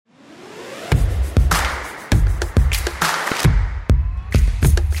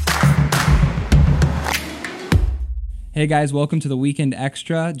Hey guys, welcome to the Weekend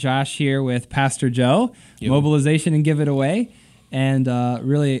Extra. Josh here with Pastor Joe, Yep. Mobilization and Give It Away, and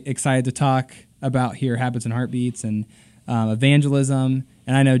really excited to talk about here Habits and Heartbeats and evangelism.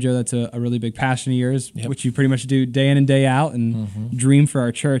 And I know, Joe, that's a really big passion of yours, Yep. which you pretty much do day in and day out and dream for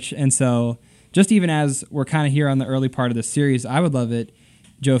our church. And so just even as we're kind of here on the early part of the series, I would love it,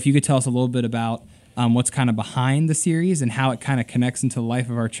 Joe, if you could tell us a little bit about what's kind of behind the series and how it kind of connects into the life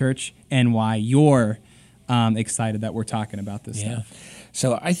of our church and why you're excited that we're talking about this stuff.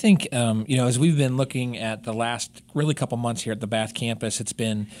 So I think, as we've been looking at the last really couple months here at the Bath campus,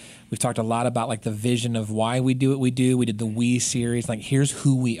 we've talked a lot about like the vision of why we do what we do. We did the We series, like here's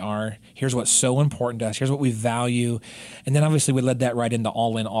who we are. Here's what's so important to us. Here's what we value. And then obviously we led that right into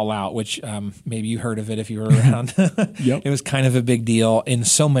All In, All Out, which maybe you heard of it if you were around. Yep. It was kind of a big deal in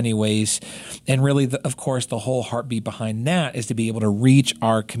so many ways. And really, of course, the whole heartbeat behind that is to be able to reach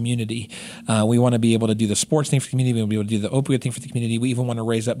our community. We want to be able to do the sports thing for the community. We want to be able to do the opioid thing for the community. We even want to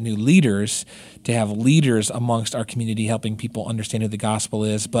raise up new leaders, to have leaders amongst our community helping people understand who the gospel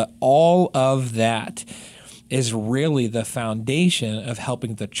is. But all of that is really the foundation of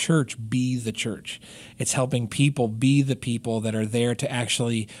helping the church be the church. It's helping people be the people that are there to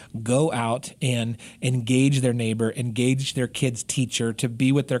actually go out and engage their neighbor, engage their kid's teacher, to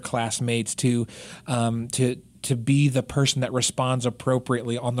be with their classmates, to be the person that responds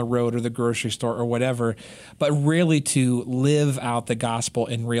appropriately on the road or the grocery store or whatever, but really to live out the gospel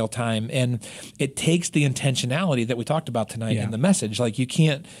in real time. And it takes the intentionality that we talked about tonight in the message. Like you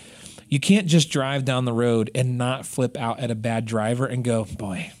can't just drive down the road and not flip out at a bad driver and go,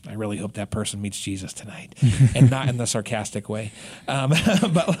 boy, I really hope that person meets Jesus tonight, and not in the sarcastic way.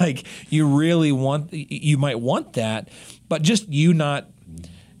 But like you might want that, but just you not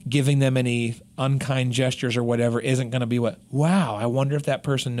giving them any unkind gestures or whatever isn't going to be wow, I wonder if that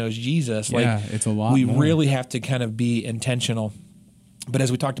person knows Jesus. Yeah, it's a lot We more. really have to kind of be intentional. But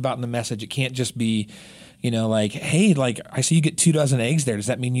as we talked about in the message, it can't just be, like, hey, like I see you get 24 eggs there. Does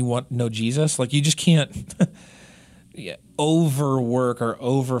that mean you want to know Jesus? Like you just can't overwork or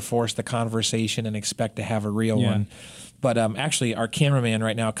overforce the conversation and expect to have a real one. But actually, our cameraman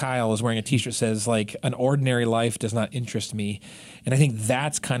right now, Kyle, is wearing a T-shirt that says, like, an ordinary life does not interest me. And I think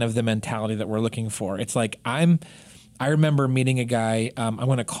that's kind of the mentality that we're looking for. It's like I remember meeting a guy, I'm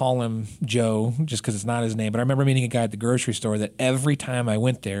going to call him Joe just because it's not his name, but I remember meeting a guy at the grocery store that every time I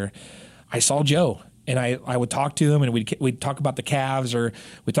went there, I saw Joe. And I would talk to him, and we'd talk about the Cavs, or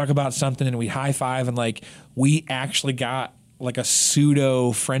we'd talk about something, and we'd high five, and like we actually got like a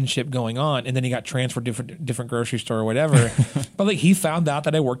pseudo friendship going on. And then he got transferred to different grocery store or whatever. But like he found out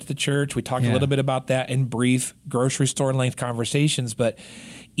that I worked at the church. We talked a little bit about that in brief grocery store length conversations. But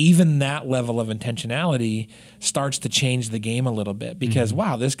even that level of intentionality starts to change the game a little bit because,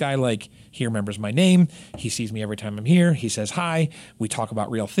 wow, this guy, like, he remembers my name. He sees me every time I'm here. He says hi. We talk about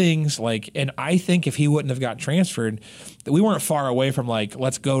real things. Like, and I think if he wouldn't have got transferred, that we weren't far away from, like,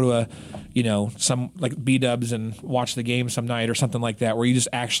 let's go to some like B-dubs and watch the game some night or something like that, where you just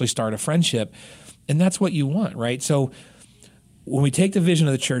actually start a friendship. And that's what you want, right? So when we take the vision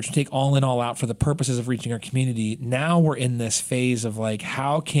of the church and take All In, All Out for the purposes of reaching our community, now we're in this phase of like,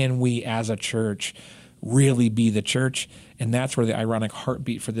 how can we as a church really be the church? And that's where the ironic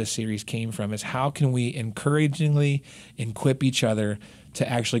heartbeat for this series came from, is how can we encouragingly equip each other to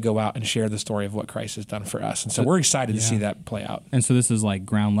actually go out and share the story of what Christ has done for us. And so we're excited to see that play out. And so this is like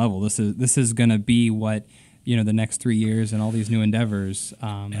ground level. This is going to be what the next 3 years and all these new endeavors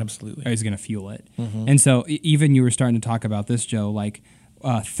Absolutely is going to fuel it. And so even you were starting to talk about this, Joe, like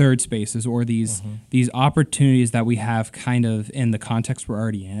third spaces or these opportunities that we have kind of in the context we're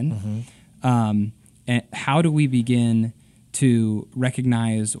already in. And how do we begin to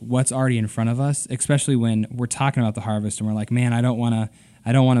recognize what's already in front of us, especially when we're talking about the harvest and we're like, man, I don't want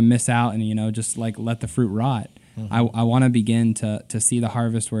to miss out and just like let the fruit rot. I want to begin to see the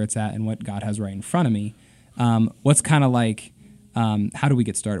harvest where it's at and what God has right in front of me. What's kind of like, how do we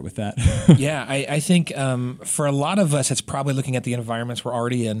get started with that? Yeah, I think for a lot of us, it's probably looking at the environments we're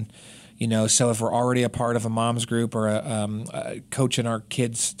already in. So if we're already a part of a mom's group or a coach in our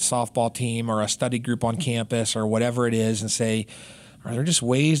kids' softball team or a study group on campus or whatever it is, and say, are there just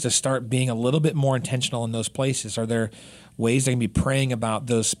ways to start being a little bit more intentional in those places? Are there ways I can be praying about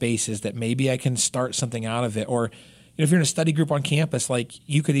those spaces that maybe I can start something out of it? Or if you're in a study group on campus, like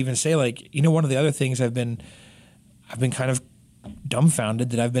you could even say, like, one of the other things I've been kind of dumbfounded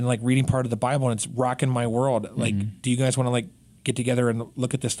that I've been like reading part of the Bible and it's rocking my world. Like, do you guys want to like get together and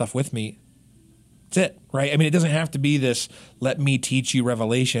look at this stuff with me? That's it, right? I mean, it doesn't have to be this, let me teach you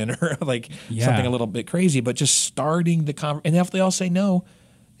Revelation or like something a little bit crazy, but just starting the conversation. And if they all say no,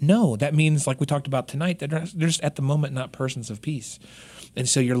 No, that means, like we talked about tonight, that they're just at the moment not persons of peace. And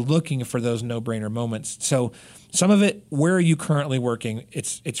so you're looking for those no-brainer moments. So some of it, where are you currently working?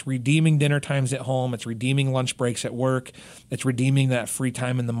 It's redeeming dinner times at home. It's redeeming lunch breaks at work. It's redeeming that free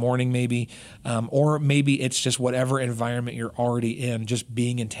time in the morning maybe. Or maybe it's just whatever environment you're already in, just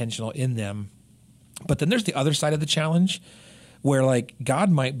being intentional in them. But then there's the other side of the challenge where like God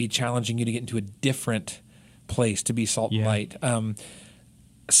might be challenging you to get into a different place to be salt and light.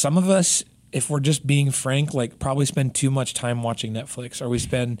 Some of us, if we're just being frank, like probably spend too much time watching Netflix, or we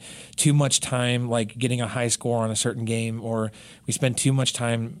spend too much time like getting a high score on a certain game, or we spend too much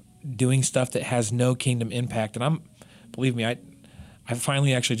time doing stuff that has no kingdom impact. And believe me, I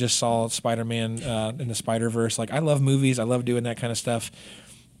finally actually just saw Spider-Man in the Spider-Verse. Like I love movies. I love doing that kind of stuff.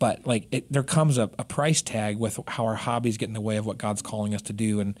 But like there comes a price tag with how our hobbies get in the way of what God's calling us to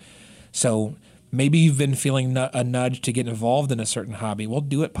do. And so maybe you've been feeling a nudge to get involved in a certain hobby. Well,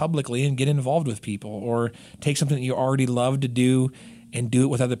 do it publicly and get involved with people, or take something that you already love to do and do it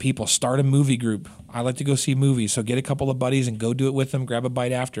with other people. Start a movie group. I like to go see movies, so get a couple of buddies and go do it with them, grab a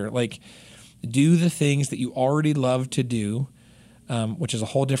bite after. Like, do the things that you already love to do, which is a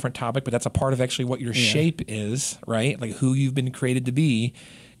whole different topic, but that's a part of actually what your shape is, right? Like who you've been created to be,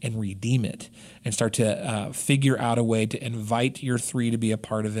 and redeem it, and start to figure out a way to invite your three to be a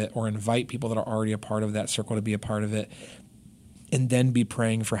part of it, or invite people that are already a part of that circle to be a part of it, and then be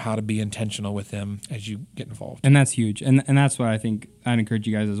praying for how to be intentional with them as you get involved. And that's huge. And that's what I think I'd encourage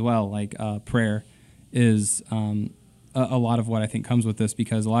you guys as well. Like prayer is a lot of what I think comes with this,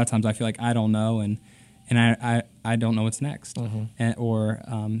 because a lot of times I feel like I don't know, and I don't know what's next, or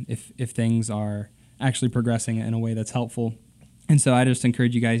if things are actually progressing in a way that's helpful. And so I just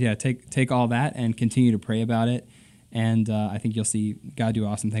encourage you guys, take all that and continue to pray about it. And I think you'll see God do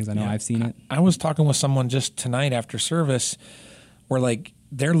awesome things. I know I've seen it. I was talking with someone just tonight after service where like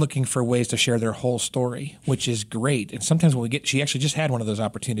they're looking for ways to share their whole story, which is great. And sometimes she actually just had one of those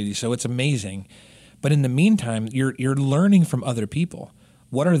opportunities, so it's amazing. But in the meantime, you're learning from other people.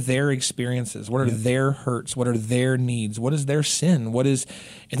 What are their experiences? What are their hurts? What are their needs? What is their sin?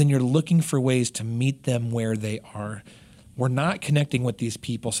 And then you're looking for ways to meet them where they are. We're not connecting with these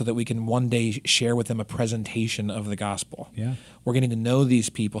people so that we can one day share with them a presentation of the gospel. Yeah. We're getting to know these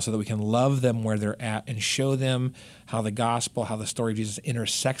people so that we can love them where they're at and show them how the gospel, how the story of Jesus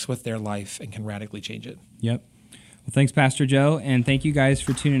intersects with their life and can radically change it. Yep. Well, thanks, Pastor Joe, and thank you guys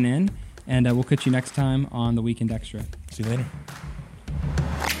for tuning in, and we'll catch you next time on The Weekend Extra. See you later.